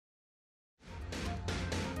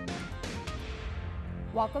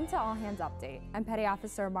Welcome to All Hands Update. I'm Petty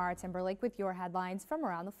Officer Mara Timberlake with your headlines from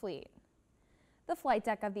around the fleet. The flight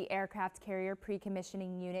deck of the aircraft carrier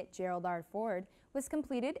pre-commissioning unit Gerald Ford was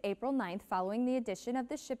completed April 9th following the addition of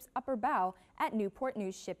the ship's upper bow at Newport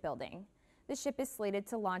News Shipbuilding. The ship is slated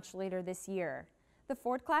to launch later this year. The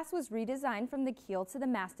Ford class was redesigned from the keel to the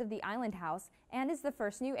mast of the island house and is the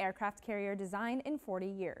first new aircraft carrier design in 40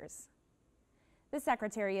 years. The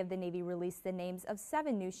Secretary of the Navy released the names of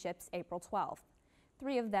 7 new ships April 12th.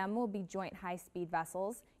 3 of them will be joint high-speed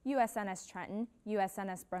vessels, USNS Trenton,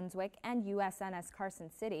 USNS Brunswick, and USNS Carson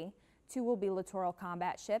City. 2 will be littoral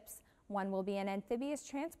combat ships, 1 will be an amphibious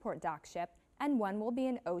transport dock ship, and 1 will be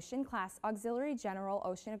an Ocean-class auxiliary general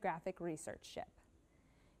oceanographic research ship.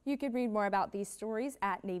 You can read more about these stories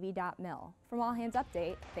at Navy.mil. From All Hands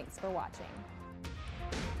Update, thanks for watching.